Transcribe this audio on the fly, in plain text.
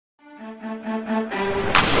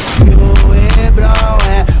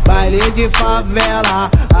baile de favela.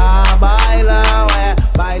 Bailão é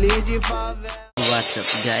baile de favela. What's up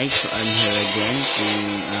guys, so I'm here again to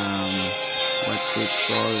what's this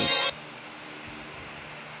called,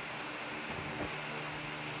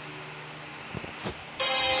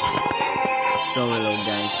 so hello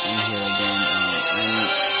guys, I'm here again.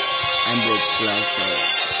 I'm Blitz Vlog, so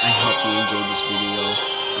I hope you enjoyed this video.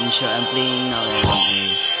 I'm sure I'm playing now a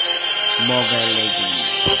Mobile Legend.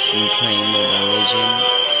 I'm playing Mobile Legend,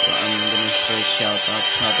 so I'm gonna first shout out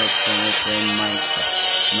for my friend Mike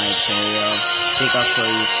Serial. Check out for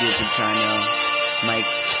his YouTube channel, Mike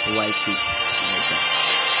YT. Like that.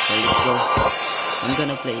 So let's go. I'm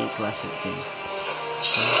gonna play a classic game.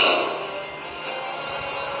 So,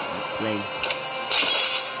 let's play.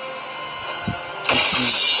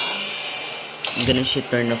 I'm gonna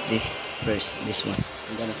turn off this first. This one.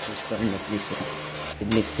 I'm gonna first turn off this one. It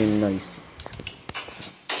makes some noise.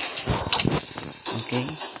 Okay.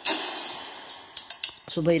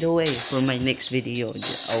 So by the way, for my next video,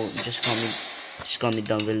 I'll just comment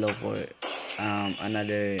down below for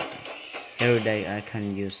another hero that I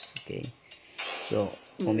can use. Okay. So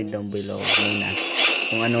comment down below muna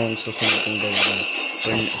kung anong susunod kong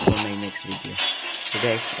gawin for my next video. So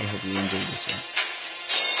guys, I hope you enjoy this one.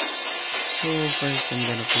 So first I'm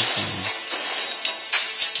gonna put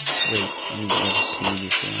wait, I'm gonna see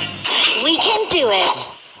this one. We can do it.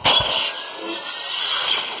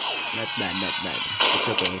 Not bad. It's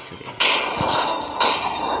okay.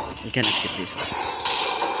 You can accept this one.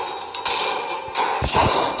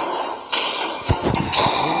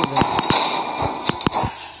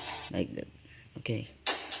 Like that. Okay.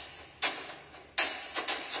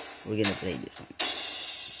 We're gonna play this one.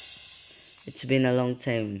 It's been a long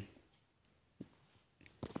time.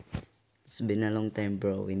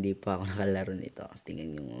 Bro. Hindi pa ako nakalaro nito.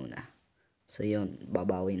 Tingnan nyo muna. So yun,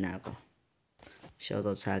 babawi na ako.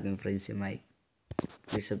 Shoutout sa aking friend si Mike.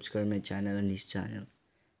 Please subscribe my channel and his channel.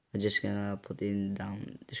 I'm just gonna put in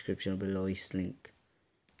down description below his link.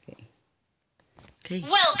 Okay.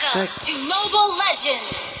 Welcome to Mobile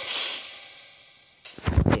Legends.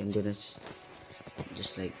 Okay, I'm gonna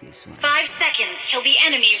just like this one. 5 seconds till the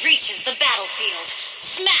enemy reaches the battlefield.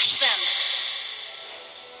 Smash them.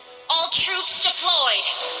 All troops deployed.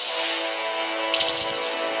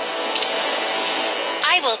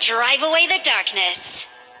 I will drive away the darkness.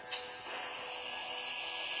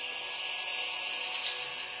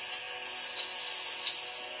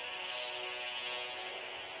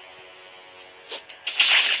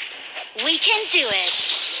 We can do it.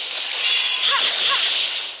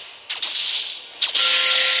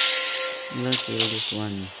 I'm gonna kill this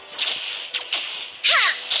one.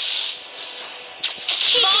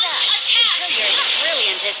 Launch attack.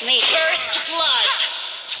 Brilliant as me. First blood.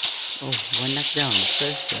 Oh, one knockdown.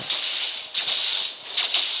 First blood.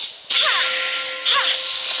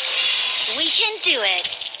 We can do it.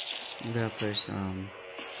 I'm gonna first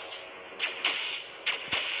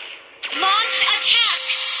Launch attack.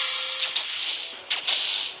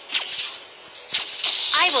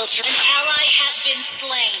 I will. An ally has been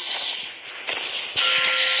slain.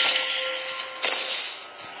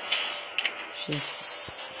 shit.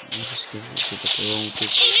 I'm just gonna get the wrong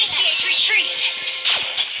pitch. Initiate retreat.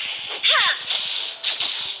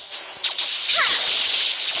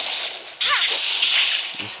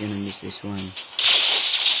 Just gonna miss this one.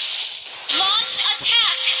 Launch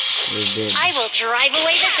attack. We're dead. I will drive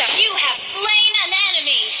away the dark. You have slain an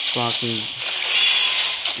enemy. Fucking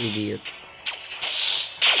idiot.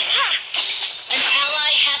 An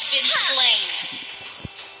ally has been slain.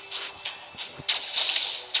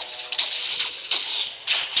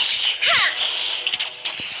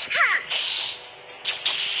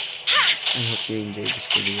 I hope you enjoyed this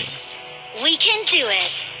video. We can do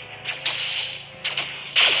it.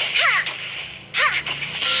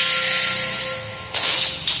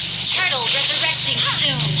 Turtle resurrecting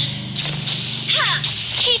soon.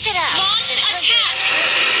 Keep it up. Launch attack.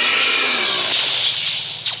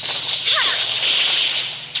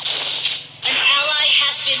 An ally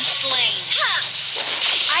has been slain.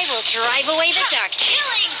 I will drive away the dark.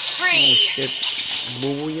 Killing Oh spree. shit.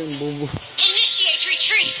 Bobo yun, bobo. Initiate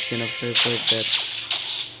retreat. It's gonna report that.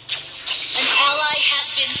 An ally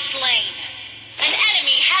has been slain. An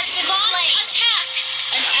enemy has been slain. Attack.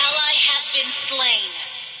 An ally has been slain.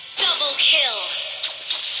 Double kill.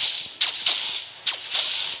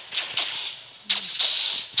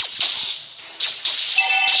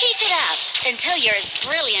 Keep it up until you're as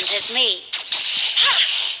brilliant as me.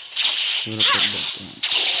 I'm gonna put that one.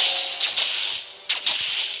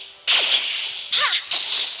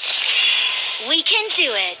 We can do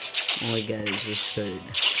it. Oh my god, it's just scared.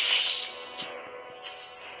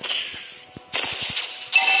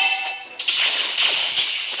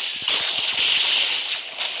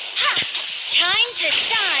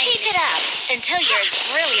 until you're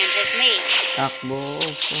as brilliant as me. Takbo.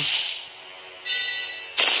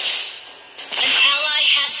 An ally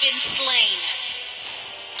has been slain.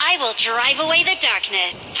 I will drive away the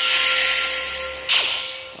darkness.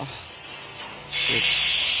 Shit.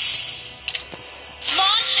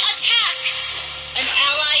 Launch attack. An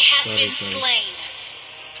ally has been slain.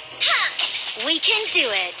 Ha! We can do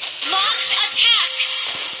it. Launch attack.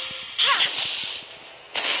 Ha!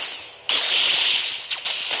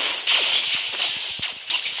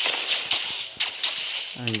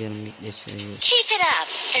 I'm gonna make this serious. Keep it up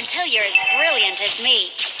until you're as brilliant as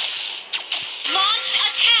me. Launch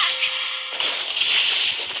attack.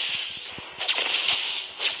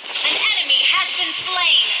 An enemy has been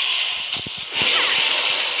slain.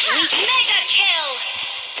 Mega kill.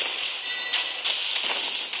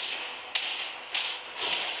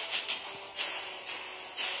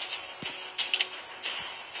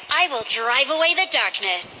 I will drive away the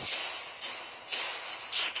darkness.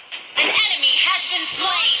 An enemy has been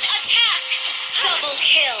slain. Launch attack. Double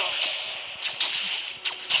kill.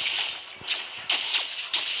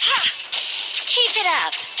 Ha. Keep it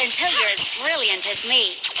up until you're as brilliant as me.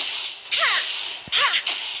 Ha. Ha.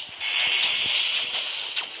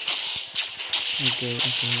 Okay.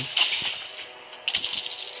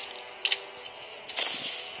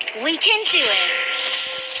 We can do it.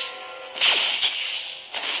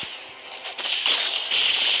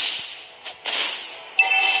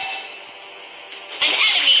 An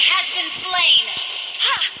enemy has been slain.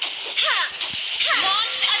 Ha! Ha! Ha!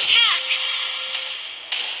 Launch attack.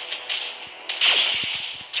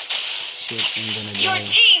 Shit, I'm gonna Your die.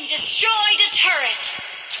 team destroyed a turret.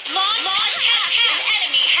 Launch attack. An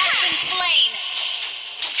enemy has been slain.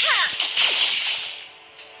 Ha!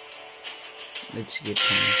 Let's get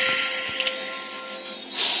him.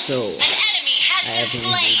 So, An enemy has I been haven't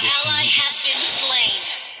slain. enjoyed this Ally one. has been slain.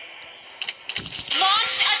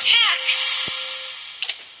 Launch attack.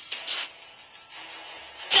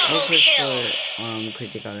 Double also kill. for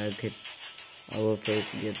critical I will try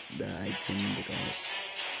to get the item because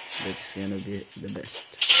that's gonna be the best.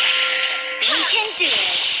 We can do it.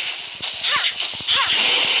 Ha! Ha!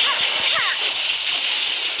 Ha! Ha!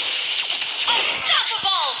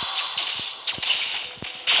 Unstoppable.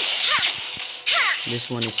 Ha! Ha! This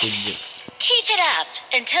one is legit. Keep it up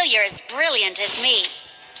until you're as brilliant as me.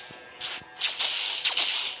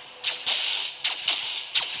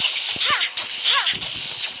 Ha! Ha!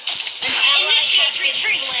 An ally has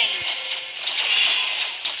retreat.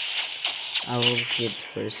 I will hit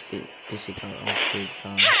first physical or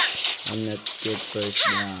critical. I'm not good first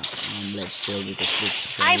left still because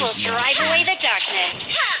it's I will drive away the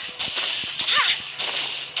darkness. Ha! Ha!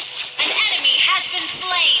 An enemy has been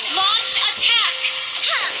slain. Launch attack.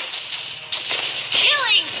 Ha!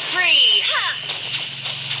 Killing spree. Ha!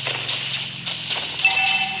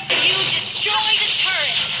 You destroyed a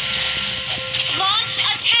turret. Launch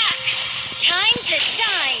attack. Time to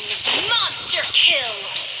shine. Monster kill.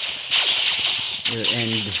 your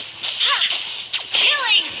end. Ha!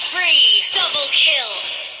 Killing spree. Double kill.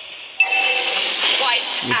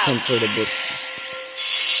 Wiped You come out. for the book.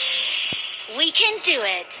 We can do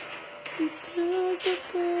it.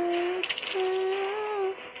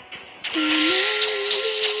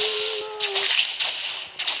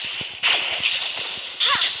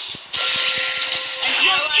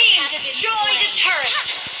 Your team destroyed a turret.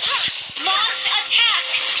 Launch attack.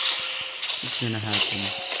 It's gonna happen.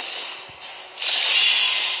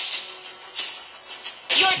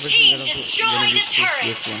 Your First, team gonna destroyed a push turret.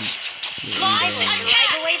 this one. Launch attack.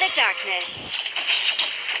 Drive away the darkness.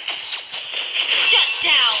 Shut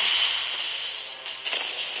down.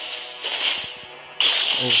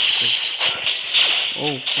 Oh, shit.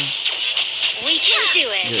 Oh, We can do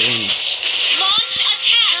you're it. in. Launch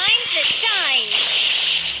attack. Time to shine.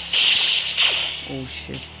 Oh,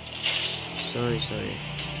 shit. Sorry.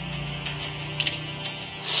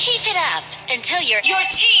 Keep it up until your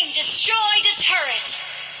team destroyed a turret.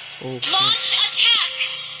 Oh, shit. Launch attack.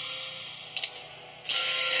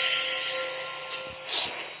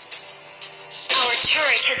 Our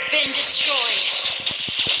turret has been destroyed.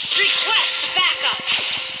 Request backup.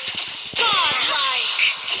 Godlike.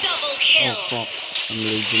 Double kill. Oh, fuck. I'm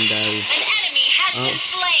legendary. An enemy has been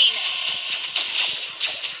slain.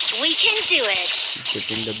 We can do it. Sit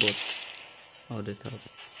in the book. Oh, the top.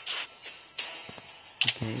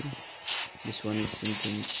 Okay. This one is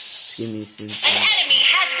sentence. Skimmy An sentence. enemy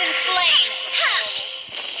has been slain.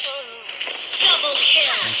 Double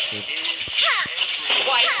kill. Oh, shit.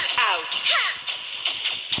 Wiped out.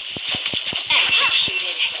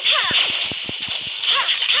 Executed.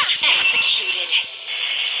 Executed.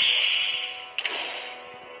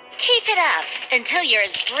 Keep it up until you're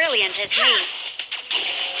as brilliant as me.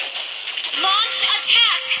 Launch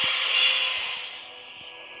attack!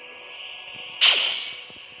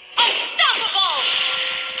 Unstoppable!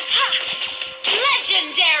 Ha!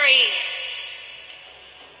 Legendary!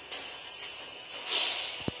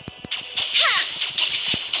 Ha!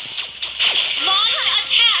 Launch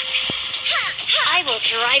attack! I will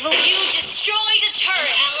drive away. You destroyed a turret.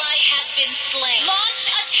 An ally has been slain. Launch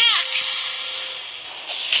attack!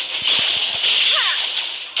 Ha!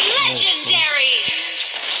 Legendary!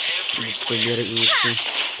 It's very easy.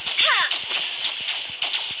 Ha!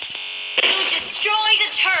 You destroyed a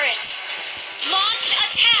turret. Launch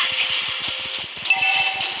attack!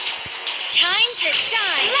 Time to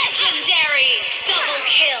shine. Legendary! Double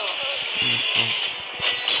kill.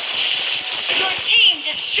 Your team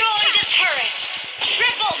destroyed a turret.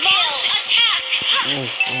 Triple kill. Launch attack.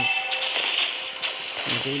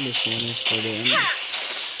 Okay, this one is for the end.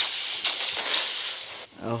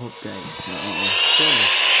 I hope guys. So.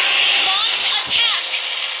 Launch attack.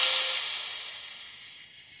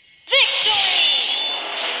 Victory.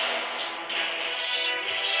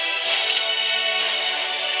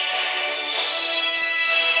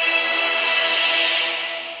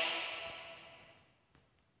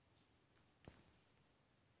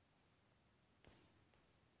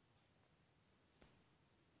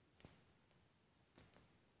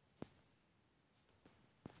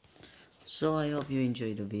 So I hope you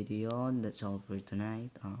enjoyed the video. That's all for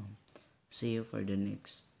tonight. See you for the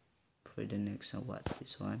next what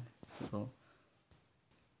this one. So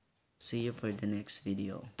see you for the next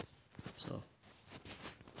video. So